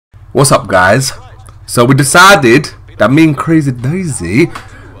What's up, guys? So we decided that me and Crazy Daisy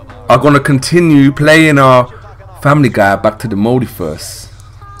are gonna continue playing our Family Guy back to the multiverse.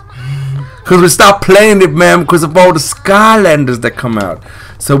 Cause we stopped playing it, man, because of all the Skylanders that come out.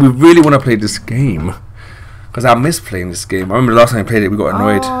 So we really want to play this game. Cause I miss playing this game. I remember the last time I played it, we got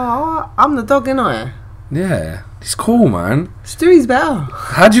annoyed. Oh, I'm the dog, ain't I? Yeah, he's cool, man. Stewie's better.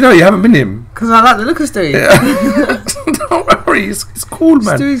 How do you know you haven't been him? Because I like the look of Stewie. Yeah. Don't worry, he's cool,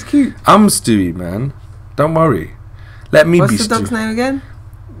 man. Stewie's cute. I'm Stewie, man. Don't worry. Let me What's be the dog's Stewie. name again?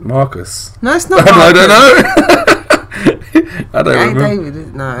 Marcus. No, it's not I Marcus. don't know. I don't Ain't remember.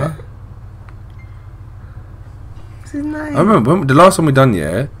 David, no. What's his name? I remember when, the last one we done,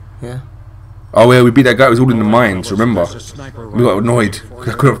 yeah. Yeah. Oh yeah, we beat that guy. It was all in the mines. Remember? We got annoyed.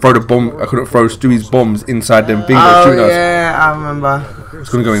 I couldn't throw the bomb. I couldn't throw Stewie's bombs inside them things. Oh shooting us. yeah, I remember. It's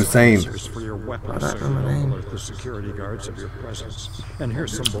gonna go insane. I don't remember the name.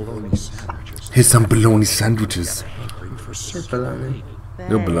 Here's some bologna sandwiches. It's bologna.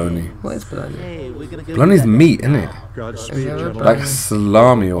 They're bologna. What is bologna? Bologna's meat, isn't it? Have you ever had Like bologna?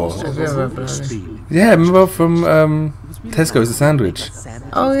 salami or. Have you ever had bologna? Yeah, remember from Tesco's the sandwich.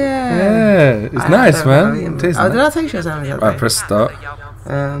 Oh yeah. Yeah, it's nice, man. It tastes Oh, did nice. I take your sandwich? Alright, press start.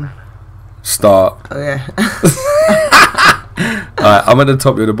 Um. Start. Oh yeah. Alright, I'm at the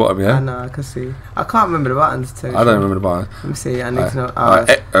top, you're at the bottom, I yeah? know. I can see. I can't remember the buttons too. I don't remember the button. Let me see. I need to know. Alright,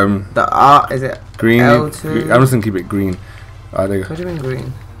 The R is it? green. L2. I'm just gonna keep it green. Alright, there you go. What do you mean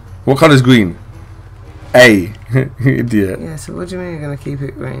green? What colour is green? A. Idiot. Yeah. So what do you mean you're gonna keep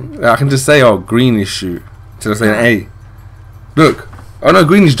it green? I can just say, oh, greenish shoot. Instead of saying A. Look. Oh no,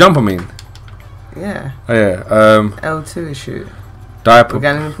 greenish jump, I mean. Yeah. Oh yeah. L2 is shoot. Diaper. We're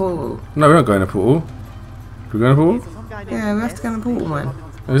going in the portal. No, we're not going to pool. We're going to pool? Yeah, we have to go in the portal, man.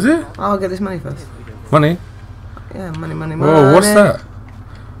 Is it? I'll get this money first. Money? Yeah, money. Whoa, what's that?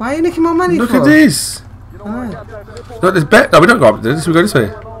 Why are you making more money Look for? at this. I know. Look, there's bet. No, we don't go up there. We go this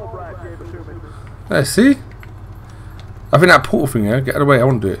way. There, see? I think that portal thing, yeah? Get out of the way. I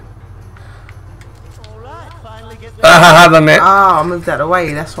want to do it. Ah, done it. Oh, I moved out of the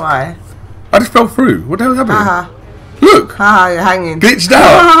way, that's why. I just fell through. What the hell's happening? Haha. Look. Haha, you're hanging. Glitched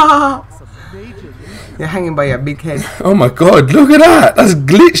out. You're hanging by your big head. Oh my god, look at that. That's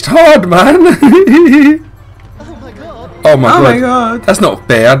glitched hard, man. Oh my god. That's not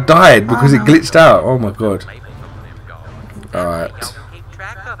fair. I died because it glitched out. Oh my god. Alright.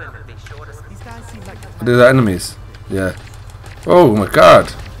 Are there enemies? Yeah. Oh my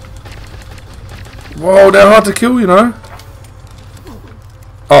god. Whoa, they're hard to kill, you know.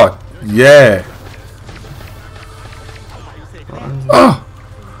 Oh, yeah. Oh.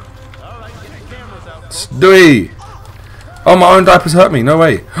 Stewie. Oh, my own diapers hurt me. No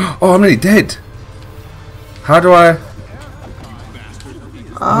way. Oh, I'm nearly dead. How do I...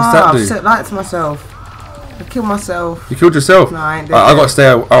 I've set light to myself. I killed myself. You killed yourself? No, I ain't dead. I got to stay...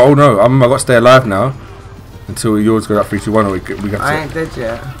 Oh no, I got to stay alive now. Until yours goes up 3, 2, 1 or we have to... I ain't dead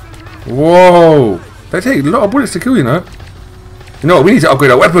yet. Whoa. They take a lot of bullets to kill, you know. You know what? We need to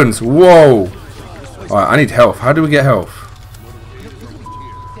upgrade our weapons. Whoa. Alright, I need health. How do we get health?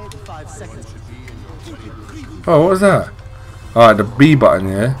 Oh, what was that? Alright, the B button,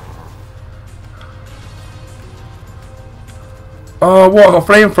 yeah. Oh, what? I got a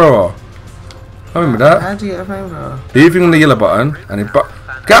flamethrower. I remember that. How do you get a flamethrower? Leave thing on the yellow button and it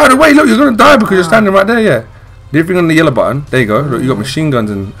get out of the way. Look, you're gonna die because you're standing right there. Yeah. Leave thing on the yellow button. There you go. Look, you got machine guns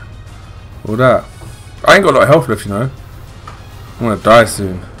and all that. I ain't got a lot of health left, you know. I'm gonna die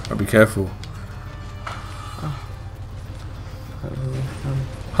soon. I'll be careful.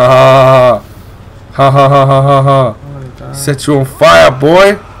 Ha ha ha ha ha ha ha ha. Set you on fire,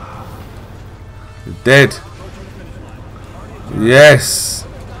 boy. You're dead. Yes.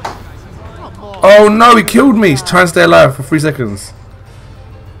 Oh no, he killed me. He's trying to stay alive for 3 seconds.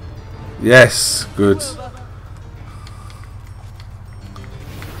 Yes, good.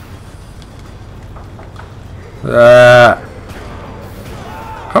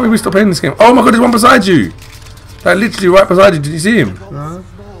 How did we stop playing this game? Oh my god, there's one beside you. Like literally right beside you. Did you see him? No.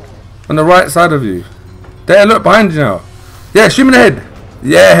 On the right side of you. There, look, behind you now. Yeah, shoot him in the head.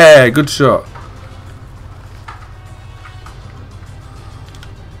 Yeah, good shot.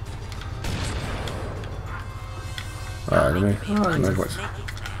 Alright,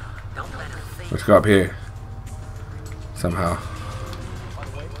 let's go up here. Somehow.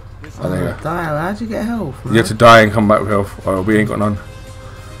 Oh, there you go. How'd you get health, man? You have to die and come back with health, or we ain't got none.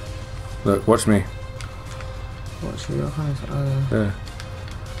 Look, watch me. Watch your eyes. Yeah.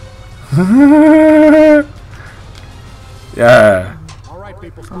 Yeah.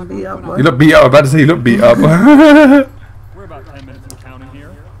 I'm beat up, boy. You look beat up. I'm about to say you look beat up. We're about 10 minutes from town in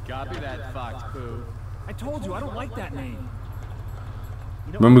here. Copy that, Fox Poo. I told you I don't like that name.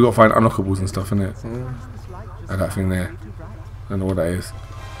 Remember we got to find unlockables and stuff, innit? Like that thing there. I don't know what that is.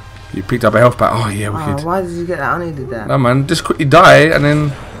 You picked up a health pack. Oh yeah, wicked. Oh, why did you get that? I needed that. No man, just quickly die and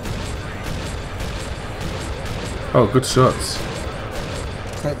then. Oh, good shots.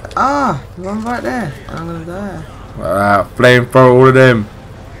 Ah, the one right there. I'm gonna die. Flamethrower all of them.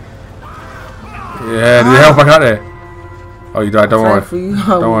 Yeah, did you help back out there? Oh, you died, don't worry.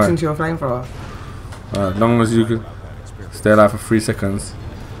 Don't worry. Into your flamethrower. As long as you can stay alive for 3 seconds.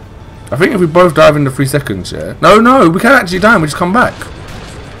 I think if we both dive in the 3 seconds, yeah. No, we can't actually die and we just come back.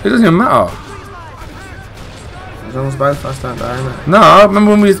 It doesn't even matter. As long as both of us don't die, innit? No, I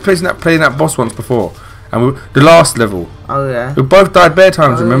remember when we was playing that boss once before. And the last level. Oh yeah. We both died bare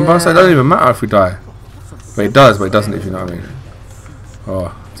times, remember? Yeah. So it doesn't even matter if we die. But it does, but it doesn't if you know what I mean.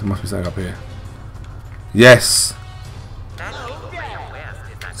 Oh, there must be something up here. Yes!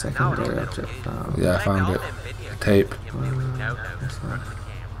 Secondary object found. Yeah, I found it. Tape.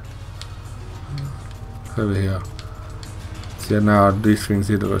 It's over here. See now these things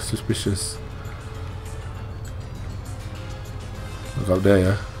here that are suspicious. Look up there,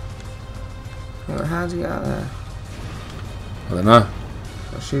 yeah? How'd you get out there? I don't know.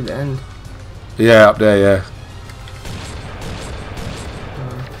 I'll shoot the end. Yeah, up there, yeah.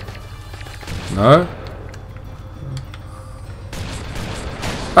 No?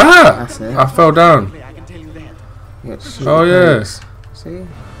 Ah! That's it. I fell down. Oh yes. See?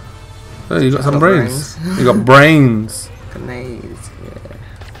 Oh, you got some brains. You got brains. Grenades, yeah.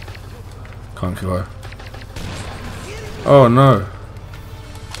 Can't kill her. Oh no.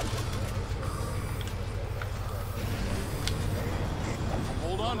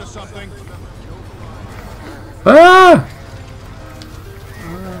 Hold on to something. Ah!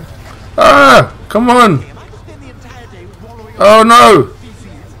 Ah! Come on! Oh no!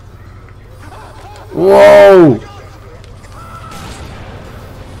 Whoa!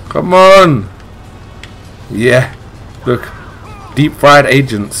 Come on! Yeah. Look. Deep fried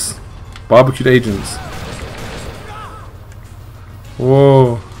agents. Barbecued agents.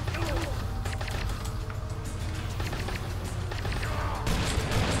 Whoa.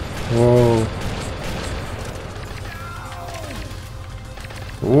 Whoa.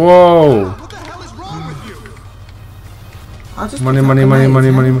 Whoa. What the hell is wrong with you? Money, money, money,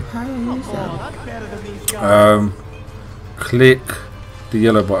 money, money. How do you use that? Click the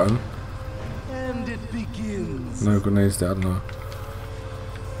yellow button. And it begins. No grenades there, I don't know.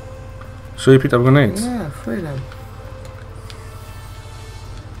 Sure you picked up grenades? Yeah, 3 of them.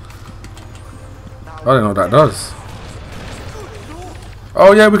 I don't know what that does.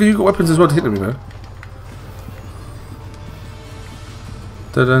 Oh yeah, you got weapons as well to hit them, you know.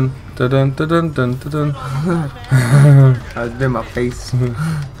 Dun dun dun dun dun dun. I was doing my face.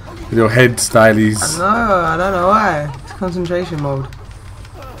 With your head stylies. No, I don't know why. It's concentration mode.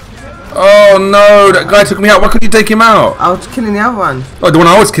 Oh no, that guy took me out. Why couldn't you take him out? I was killing the other one. Oh, the one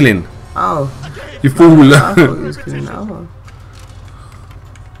I was killing. Oh. You fool. I thought he was killing the other one.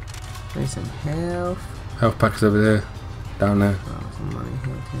 Need some health. Health packs over there. Down there. Oh, some money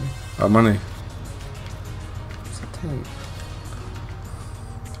here too. Oh, money. What's the tape?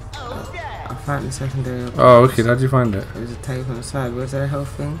 I found the secondary object. Oh, okay. How'd you find it? There's a tape on the side. Where's that health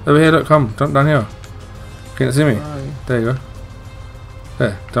thing? Over here, look, come. Jump down here. Can you see me? Where are you? There you go.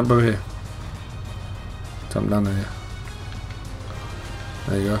 There, jump over here. Jump down there.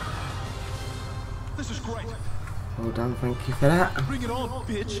 There you go. This is great. Well done, thank you for that. Bring it on,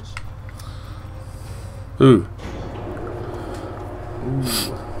 bitch. Ooh.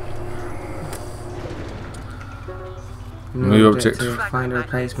 New objective. Find a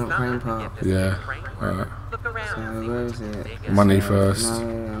replacement crane part. Yeah. Alright. So where is it? Money first. No,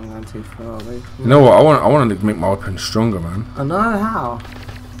 I'm going too far away from You know what? I want to make my weapon stronger, man. I know how.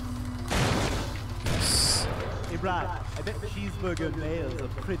 Hey Brad, I bet cheeseburger nails are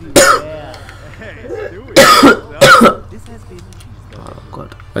pretty rare. Hey, do it. This has been cheeseburger. Oh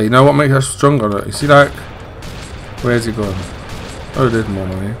god. But you know what makes us stronger? Look, you see, like, where's he gone? Oh, there's more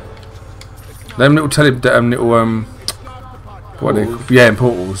money. Them little little what are they? Yeah, in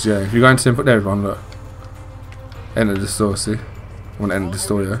portals. Yeah, if you go into them, put there, everyone. Look. Enter the store. See, I want to enter the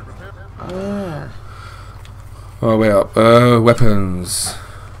store. Yeah. Oh yeah. Oh, way up. Weapons.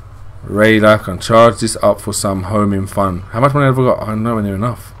 Radar. Can charge this up for some homing fun. How much money have I got? I know nowhere near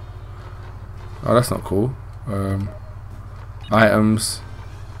enough. Oh, that's not cool. Items.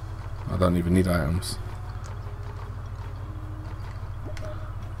 I don't even need items.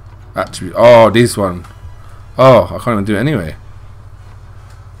 Attribute. Oh, this one. Oh, I can't even do it anyway.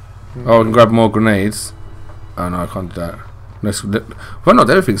 Oh, I can grab more grenades. Oh no, I can't do that. Well, not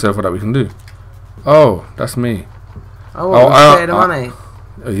everything so far that we can do. Oh, that's me. Oh, Oh, the money.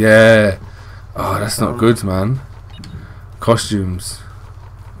 Yeah. Oh, that's not good, man. Costumes.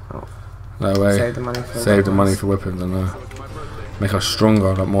 Oh. No way. Save the money for Save the money weapons. for weapons, I know. Make us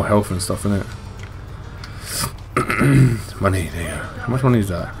stronger, like more health and stuff, innit? Money, there you go. How much money is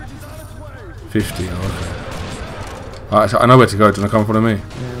that? 50, oh, okay. Alright, so I know where to go. Do you want to come follow me? Yeah,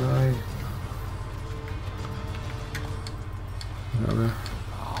 right.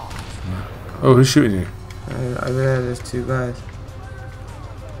 Oh, who's shooting you? Over there, there's 2 guys.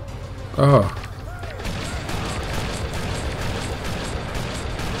 Oh.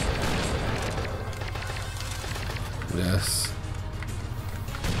 Yes.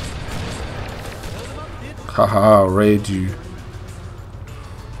 Haha, raid you.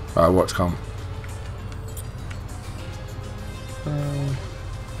 Alright, watch, come.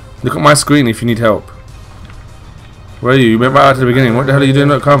 Look at my screen if you need help. Where are you? You went right out to the beginning. What the hell are you doing?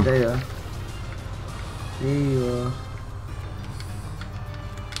 Look, come. There you are. There you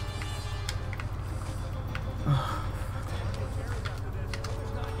are.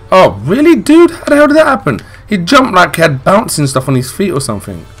 Oh, really, dude? How the hell did that happen? He jumped like he had bouncing stuff on his feet or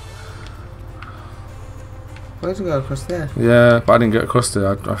something. Where'd you go across there? Yeah, but I didn't get across there.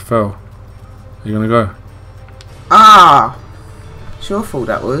 I fell. You gonna go? Ah! It's your fault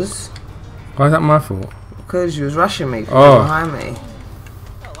that was. Why is that my fault? Because you was rushing me. Oh. You were behind me.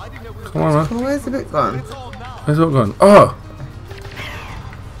 Come on, man. Well, where's the bit gone? Where's it gone? Oh!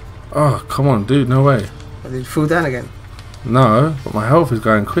 Oh, come on, dude. No way. Or did you fall down again? No, but my health is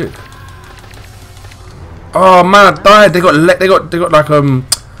going quick. Oh man, I died. They got like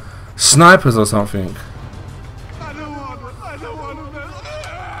snipers or something.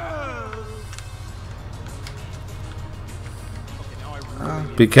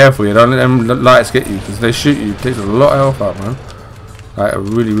 Be careful, you don't let them lights get you, because they shoot you. It takes a lot of health out, man. Like a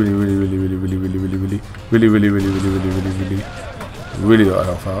really lot of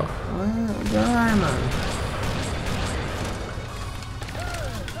health out. Where man?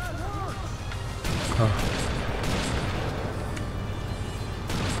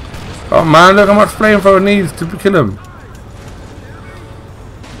 Oh man, look how much flamethrower needs to kill him.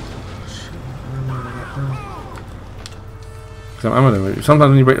 Some ammo there. Sometimes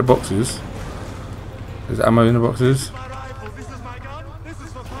when you break the boxes, there's ammo in the boxes.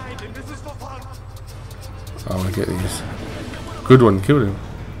 I want to get these. Good one, killed him.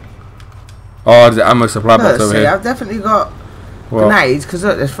 Oh, there's the ammo supply box over here. I've definitely got What? grenades because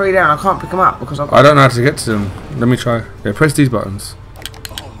look, there's 3 down. I can't pick them up because I've got. I don't know how to get to them. Let me try. Yeah, press these buttons.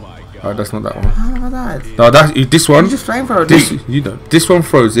 Alright, that's not that one. How have I died? No, that's this one. You just flamethrower. This you know. This one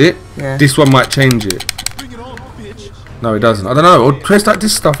throws it. Yeah. This one might change it. No, it doesn't. I don't know. Or press like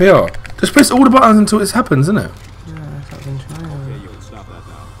this stuff here. Just press all the buttons until it happens, isn't it? Yeah, that's what I've been trying.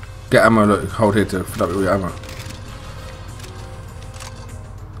 Get ammo. Look, hold here to fill up with your ammo.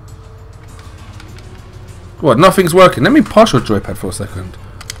 What? Nothing's working. Let me pass your joypad for a second.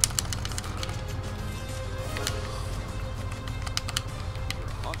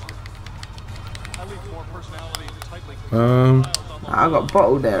 I got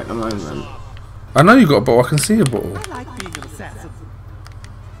bottled there at the moment. I know you got a bottle. I can see a bottle. I like being an assassin.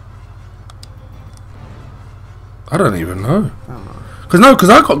 I don't even know. Because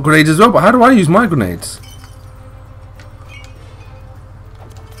I got grenades as well. But how do I use my grenades?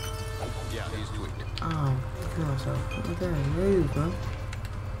 Oh, kill myself. What are you doing? Move, man.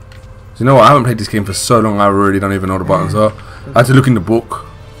 So you know what? I haven't played this game for so long. I really don't even know what the buttons are. I had to look in the book.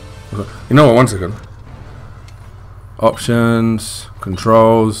 You know what? 1 second. Options,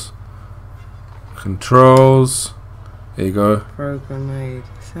 controls. There you go. Throw grenade.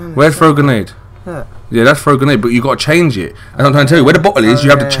 Where's throw grenade? Look. Yeah, that's throw grenade, but you got to change it. That's what I'm trying to tell you. Where the bottle is, you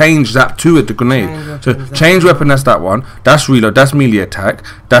have to change that to it, the grenade. So change weapon, that's that one. That's reload. That's melee attack.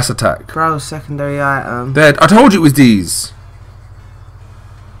 That's attack. Bro, secondary item. There, I told you it was these.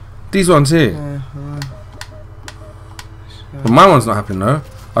 These ones here. Yeah, But my one's not happening though.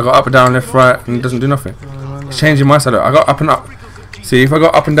 I got up and down, left, right, and it doesn't do nothing. It's changing my side. I got up and up. See, if I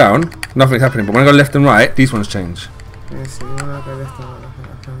got up and down, nothing's happening. But when I go left and right, these ones change. yeah, see, when I go left and right, nothing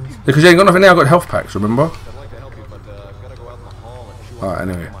happens. Because you ain't got nothing there, I got health packs, remember? Alright,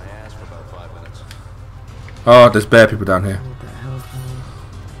 anyway. Oh, there's bare people down here. What the hell,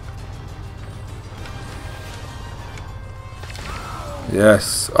 man?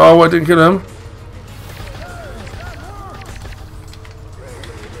 Yes. Oh, I didn't kill him.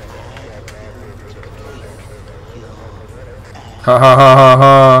 Ha ha ha ha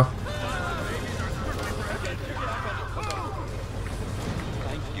ha.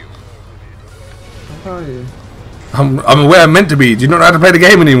 How are you? I I'm where I'm meant to be. Do you not know how to play the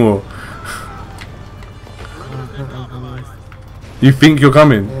game anymore? You think you're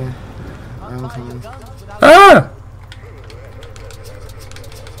coming? Yeah. I'm coming. Ah!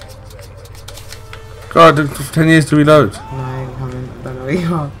 God, it took 10 years to reload. No, I ain't coming. I don't know where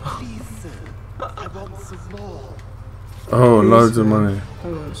you are. I want some more. Oh, loads of money. I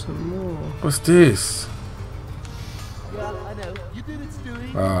want some more. What's this? Well, I know. You did it,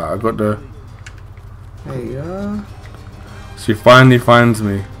 Stewie. Ah, I got the... There you go. She finally finds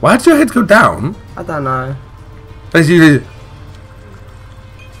me. Why did your head go down? I don't know. What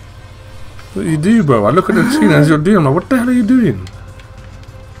you do, bro? I look at the screen as you're doing. I'm like, what the hell are you doing?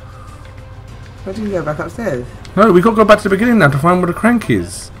 Where did you go? Back upstairs? No, we got to go back to the beginning now to find where the crank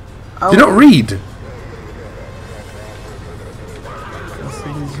is. Oh, Do you not read? He's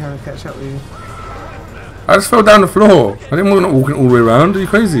trying to catch up with you. I just fell down the floor. I didn't want to walking all the way around. Are you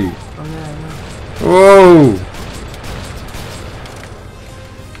crazy? Oh, yeah, Whoa!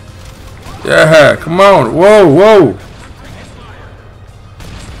 Yeah, come on! Whoa, whoa!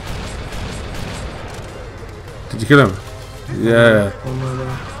 Did you kill him? Yeah. Oh, my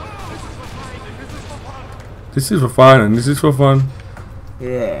God. This is for fun, and this is for fun.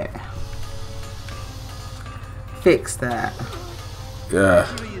 Yeah. Fix that. Yeah.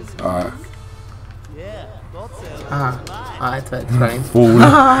 Alright. Yeah, thought so. I had to explain. Fool.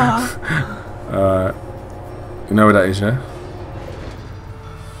 You know where that is, yeah?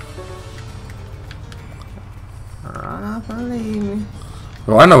 Believe me.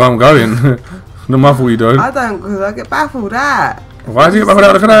 Well, I know where I'm going. No matter what you do. I don't, because I get baffled at. Why did you get back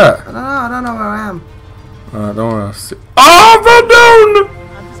without? Look at that. I don't know where I am. Alright, don't worry. Oh, I fell down!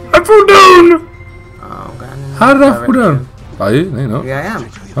 I fell down! Oh, I'm going in How did I fall direction. down? Are you? No, you're not. Yeah, I am.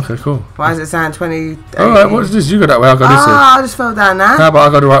 Okay, cool. Why is it saying 20? Alright, what's this? You go that way, I'll go this way. I just fell down now. How about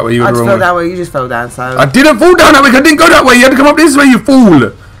I go the right way, you I go the just wrong fell way? down where you just fell down, so. I didn't fall down that way, I didn't go that way. You had to come up this way, you fool.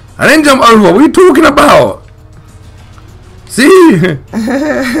 And then jump over. What are you talking about? See? The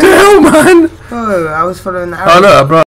hell, man? Oh, I was following the Oh, look, bro.